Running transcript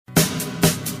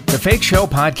Fake Show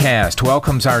podcast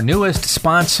welcomes our newest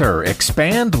sponsor,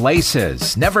 Expand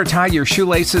Laces. Never tie your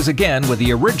shoelaces again with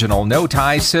the original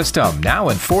no-tie system, now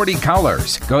in 40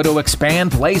 colors. Go to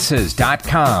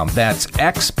expandlaces.com. That's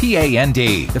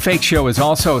X-P-A-N-D. The Fake Show is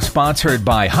also sponsored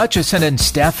by Hutchison and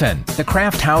Steffen, the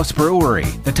Craft House Brewery,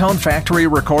 the Tone Factory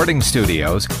Recording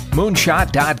Studios,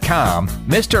 Moonshot.com,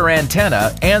 Mr.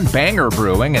 Antenna, and Banger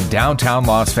Brewing in downtown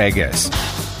Las Vegas.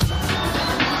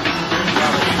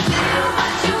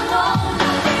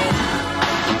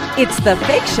 It's The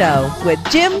Fake Show with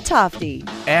Jim Tofte.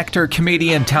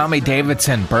 Actor-comedian Tommy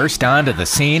Davidson burst onto the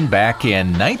scene back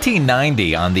in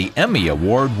 1990 on the Emmy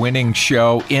Award-winning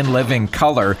show In Living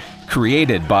Color,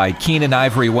 created by Keenan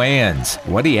Ivory Wayans.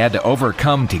 What he had to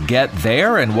overcome to get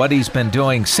there and what he's been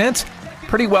doing since,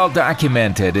 pretty well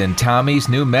documented in Tommy's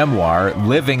new memoir,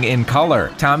 Living in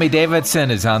Color. Tommy Davidson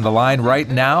is on the line right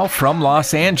now from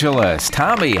Los Angeles.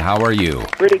 Tommy, how are you?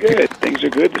 Pretty good. Things are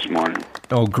good this morning.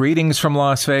 Oh, greetings from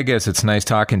Las Vegas. It's nice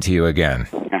talking to you again.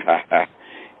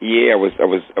 Yeah, I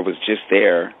was just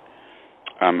there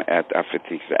at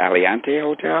the Aliante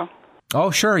Hotel.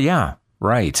 Oh, sure, yeah,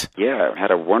 right. Yeah,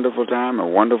 had a wonderful time, a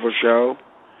wonderful show.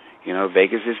 You know,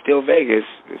 Vegas is still Vegas.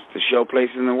 It's the show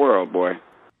place in the world, boy.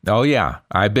 Oh, yeah.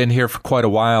 I've been here for quite a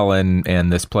while,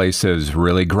 and this place has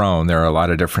really grown. There are a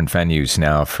lot of different venues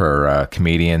now for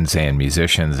comedians and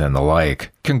musicians and the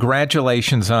like.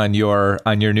 Congratulations on your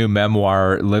new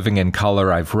memoir, Living in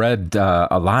Color. I've read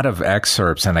a lot of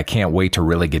excerpts, and I can't wait to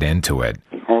really get into it.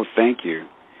 Oh, thank you.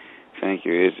 Thank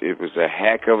you. It was a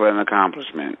heck of an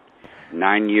accomplishment.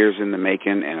 9 years in the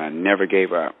making, and I never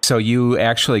gave up. So you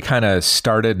actually kind of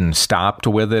started and stopped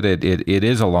with it. It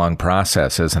is a long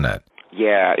process, isn't it?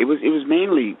 Yeah, it was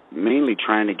mainly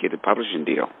trying to get a publishing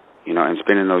deal, you know, and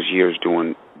spending those years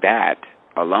doing that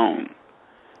alone.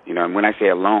 You know, and when I say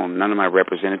alone, none of my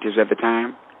representatives at the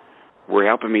time were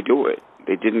helping me do it.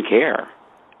 They didn't care,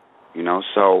 you know,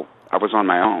 so I was on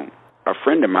my own. A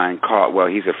friend of mine called, well,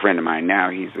 he's a friend of mine now,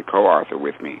 he's a co-author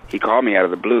with me. He called me out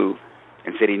of the blue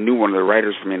and said he knew one of the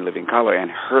writers from In Living Color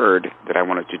and heard that I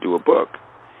wanted to do a book.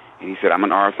 And he said, I'm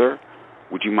an author.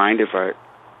 Would you mind if I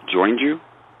joined you?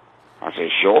 I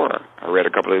said, sure. I read a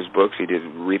couple of his books. He did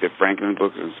Aretha Franklin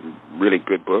books and some really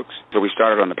good books. So we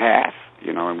started on the path,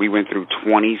 you know, and we went through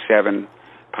 27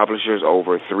 publishers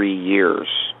over 3 years.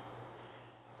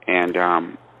 And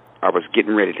I was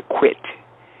getting ready to quit.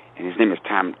 And his name is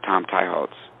Tom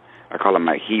Tyholtz. I call him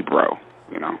my Hebrew,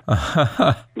 you know.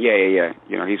 Yeah.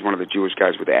 You know, he's one of the Jewish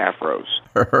guys with the afros.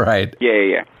 Right.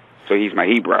 Yeah. So he's my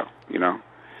Hebrew, you know.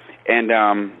 And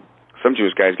some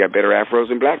Jewish guys got better afros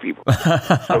than black people.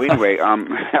 So anyway,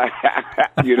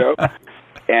 you know,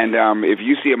 and if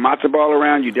you see a matzo ball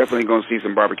around, you're definitely going to see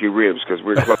some barbecue ribs because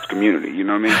we're a close community, you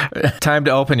know what I mean? Time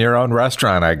to open your own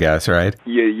restaurant, I guess, right?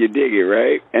 Yeah, you dig it,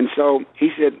 right? And so he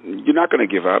said, you're not going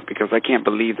to give up because I can't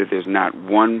believe that there's not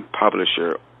one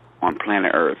publisher on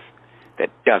planet Earth that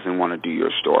doesn't want to do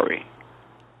your story.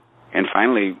 And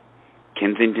finally,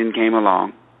 Kensington came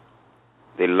along.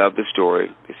 They loved the story.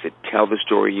 They said, tell the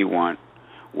story you want.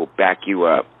 We'll back you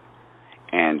up.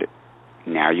 And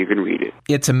now you can read it.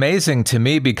 It's amazing to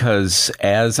me because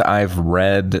as I've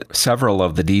read several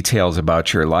of the details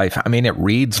about your life, I mean, it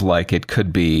reads like it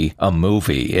could be a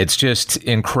movie. It's just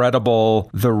incredible,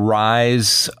 the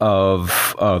rise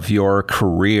of your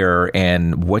career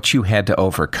and what you had to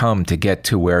overcome to get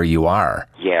to where you are.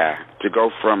 Yeah, to go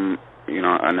from, you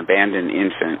know, an abandoned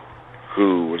infant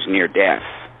who was near death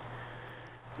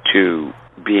to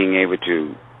being able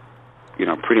to, you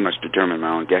know, pretty much determine my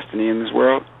own destiny in this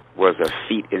world was a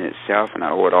feat in itself, and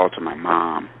I owe it all to my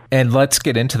mom. And let's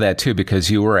get into that, too, because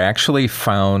you were actually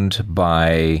found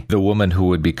by the woman who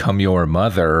would become your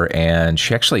mother, and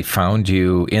she actually found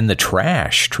you in the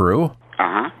trash, true?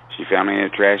 Uh-huh. She found me in a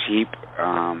trash heap.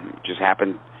 Just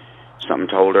happened, something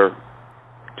told her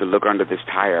to look under this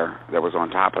tire that was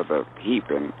on top of the heap,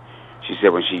 and she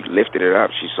said when she lifted it up,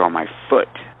 she saw my foot,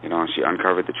 you know, and she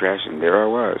uncovered the trash, and there I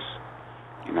was,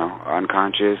 you know,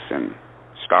 unconscious and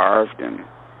starved and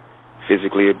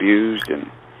physically abused,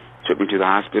 and took me to the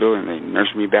hospital, and they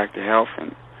nursed me back to health,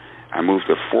 and I moved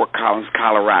to Fort Collins,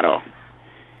 Colorado,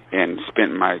 and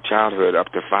spent my childhood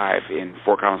up to 5 in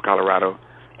Fort Collins, Colorado,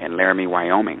 and Laramie,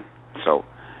 Wyoming. So,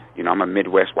 you know, I'm a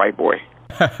Midwest white boy,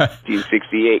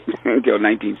 1968 until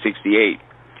 1968.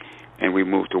 And we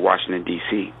moved to Washington,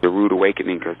 D.C. The rude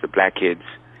awakening because the black kids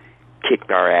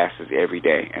kicked our asses every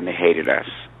day, and they hated us.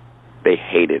 They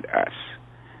hated us.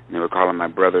 And they were calling my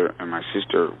brother and my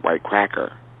sister White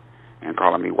Cracker and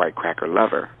calling me White Cracker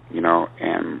Lover, you know.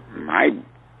 And my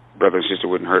brother and sister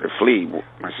wouldn't hurt a flea.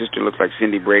 My sister looks like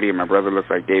Cindy Brady, and my brother looks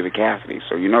like David Cassidy,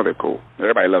 so you know they're cool.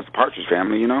 Everybody loves the Partridge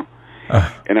Family, you know?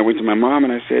 And I went to my mom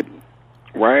and I said,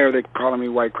 why are they calling me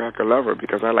White Cracker Lover?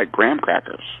 Because I like graham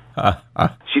crackers.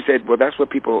 She said, well, that's what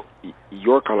people,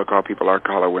 your color call people our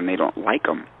color when they don't like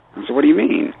them. I said, what do you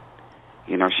mean?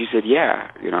 You know, she said,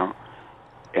 yeah, you know.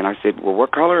 And I said, well,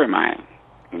 what color am I?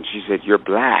 And she said, you're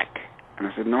black. And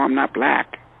I said, no, I'm not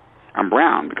black. I'm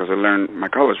brown because I learned my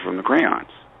colors from the crayons.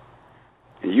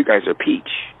 And you guys are peach,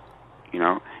 you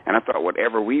know. And I thought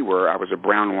whatever we were, I was a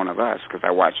brown one of us because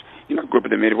I watched, you know, grew up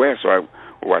in the Midwest, so I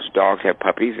watched dogs have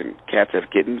puppies and cats have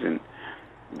kittens, and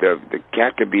the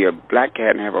cat could be a black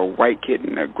cat and have a white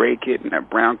kitten, a gray kitten, a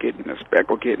brown kitten, a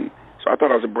speckled kitten. So I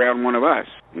thought I was a brown one of us,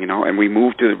 you know. And we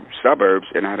moved to the suburbs,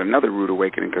 and I had another rude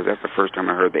awakening because that's the first time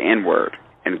I heard the N-word.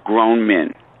 And grown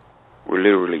men were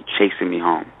literally chasing me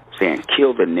home, saying,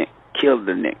 kill the Nick, kill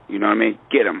the Nick. You know what I mean?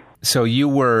 Get him. So you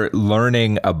were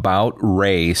learning about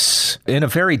race in a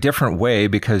very different way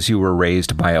because you were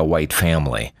raised by a white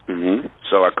family. Mm-hmm.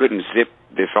 So I couldn't zip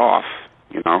this off,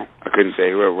 you know. I couldn't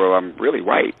say, well, I'm really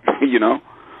white, you know.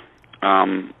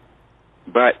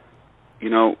 But,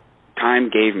 you know, time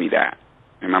gave me that.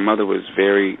 And my mother was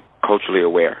very culturally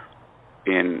aware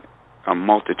in a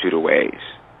multitude of ways.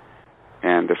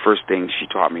 And the first thing she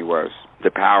taught me was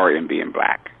the power in being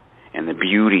black and the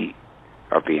beauty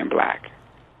of being black,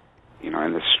 you know,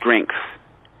 and the strength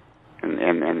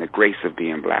and the grace of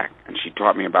being black. And she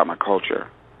taught me about my culture.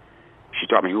 She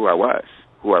taught me who I was,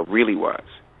 who I really was,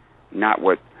 not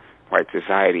what white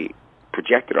society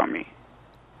projected on me,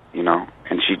 you know.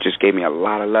 And she just gave me a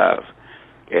lot of love.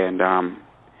 And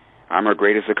I'm her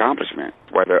greatest accomplishment.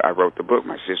 Whether I wrote the book,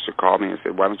 my sister called me and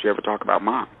said, why don't you ever talk about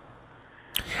Mom?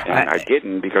 And I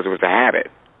didn't because it was a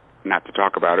habit not to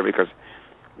talk about her, because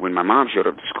when my mom showed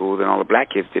up to school, then all the black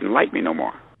kids didn't like me no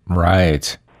more.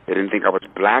 Right. They didn't think I was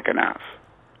black enough.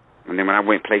 And then when I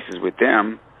went places with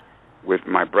them, with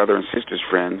my brother and sister's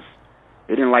friends,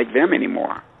 they didn't like them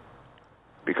anymore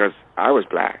because I was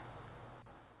black.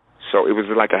 So it was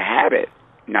like a habit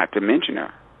not to mention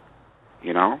her,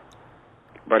 you know?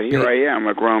 But here I am,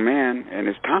 a grown man, and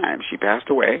it's time. She passed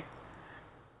away.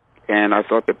 And I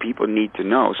thought that people need to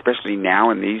know, especially now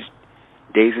in these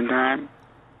days and time,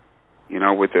 you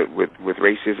know, with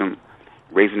racism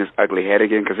raising its ugly head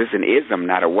again, because it's an ism,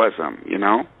 not a wasm, you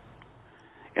know?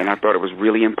 And I thought it was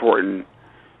really important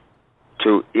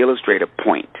to illustrate a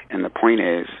point, and the point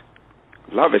is,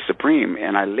 love is supreme,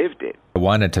 and I lived it. I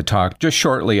wanted to talk just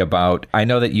shortly about, I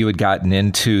know that you had gotten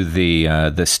into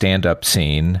the stand-up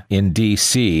scene in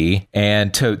D.C.,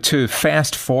 and to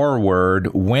fast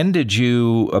forward, when did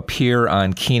you appear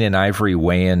on Keenen Ivory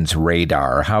Wayans'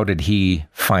 radar? How did he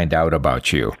find out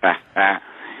about you?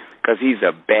 Because he's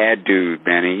a bad dude,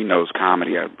 man, and he knows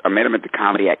comedy. I met him at the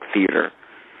Comedy Act Theater,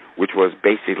 which was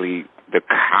basically the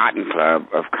Cotton Club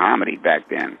of comedy back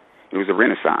then. It was a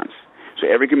renaissance. So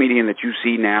every comedian that you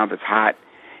see now that's hot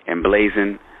and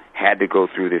blazing had to go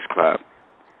through this club.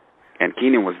 And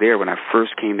Keenen was there when I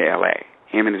first came to L.A.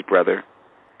 Him and his brother,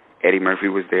 Eddie Murphy,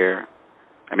 was there.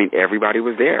 I mean, everybody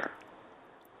was there.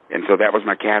 And so that was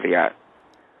my caveat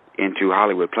into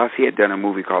Hollywood. Plus, he had done a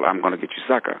movie called I'm Gonna Get You,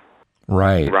 Sucker.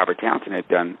 Right. Robert Townsend had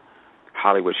done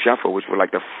Hollywood Shuffle, which were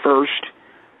like the first,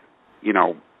 you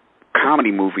know,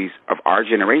 comedy movies of our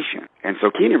generation. And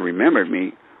so Keenen remembered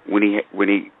me when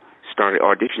he started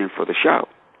auditioning for the show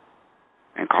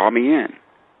and called me in.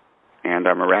 And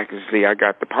miraculously, I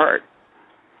got the part.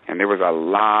 And there was a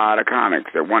lot of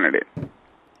comics that wanted it.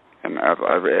 And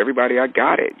everybody, I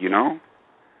got it, you know?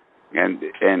 And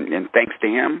thanks to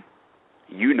him,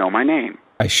 you know my name.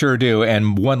 I sure do.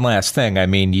 And one last thing. I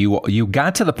mean, you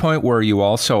got to the point where you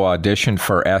also auditioned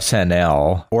for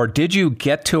SNL. Or did you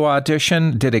get to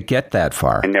audition? Did it get that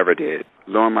far? I never did.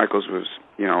 Lorne Michaels was,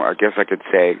 you know, I guess I could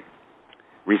say,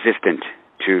 resistant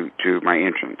to my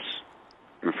entrance.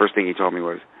 And the first thing he told me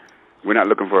was, we're not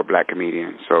looking for a black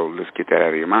comedian, so let's get that out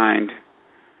of your mind.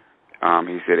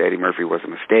 He said Eddie Murphy was a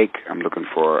mistake. I'm looking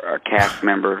for a cast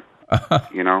member,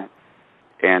 you know.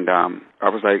 And I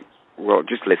was like, well,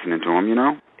 just listening to him, you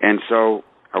know. And so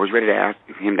I was ready to ask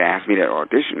him to ask me to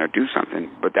audition or do something,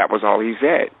 but that was all he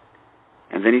said.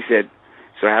 And then he said,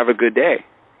 so have a good day,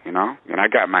 you know. And I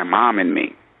got my mom in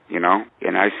me, you know.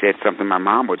 And I said something my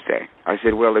mom would say. I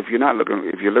said, well, if you're not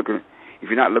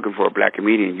looking for a black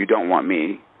comedian, you don't want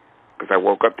me, because I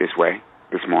woke up this way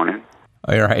this morning.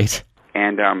 All right.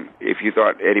 And if you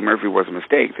thought Eddie Murphy was a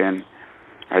mistake, then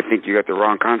I think you got the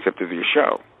wrong concept of your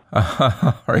show.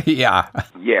 Yeah.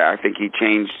 Yeah, I think he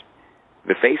changed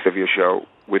the face of your show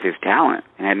with his talent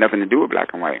and had nothing to do with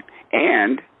black and white.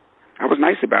 And I was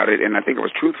nice about it, and I think I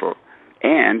was truthful.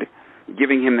 and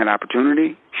giving him that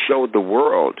opportunity showed the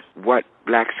world what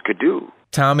blacks could do.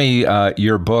 Tommy,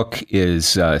 your book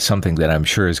is something that I'm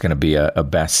sure is going to be a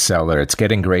bestseller. It's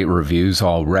getting great reviews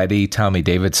already. Tommy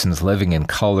Davidson's Living in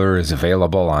Color is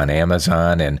available on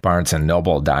Amazon and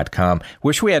BarnesandNoble.com.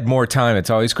 Wish we had more time. It's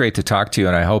always great to talk to you,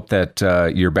 and I hope that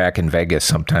you're back in Vegas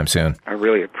sometime soon. I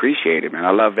really appreciate it, man.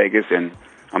 I love Vegas, and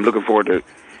I'm looking forward to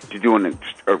doing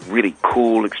a really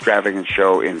cool, extravagant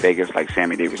show in Vegas like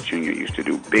Sammy Davis Jr. used to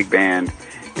do. Big band,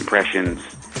 impressions,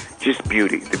 just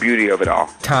beauty, the beauty of it all.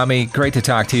 Tommy, great to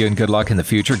talk to you, and good luck in the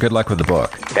future. Good luck with the book.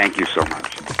 Thank you so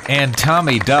much. And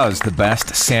Tommy does the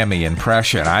best Sammy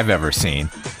impression I've ever seen.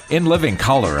 In Living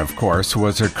Color, of course,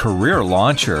 was a career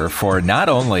launcher for not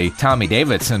only Tommy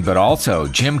Davidson, but also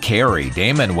Jim Carrey,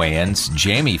 Damon Wayans,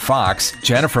 Jamie Foxx,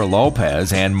 Jennifer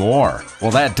Lopez, and more.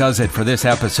 Well, that does it for this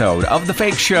episode of The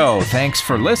Fake Show. Thanks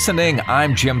for listening.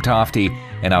 I'm Jim Tofte,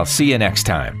 and I'll see you next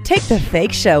time. Take The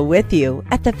Fake Show with you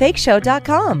at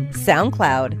thefakeshow.com,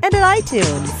 SoundCloud, and at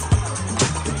iTunes.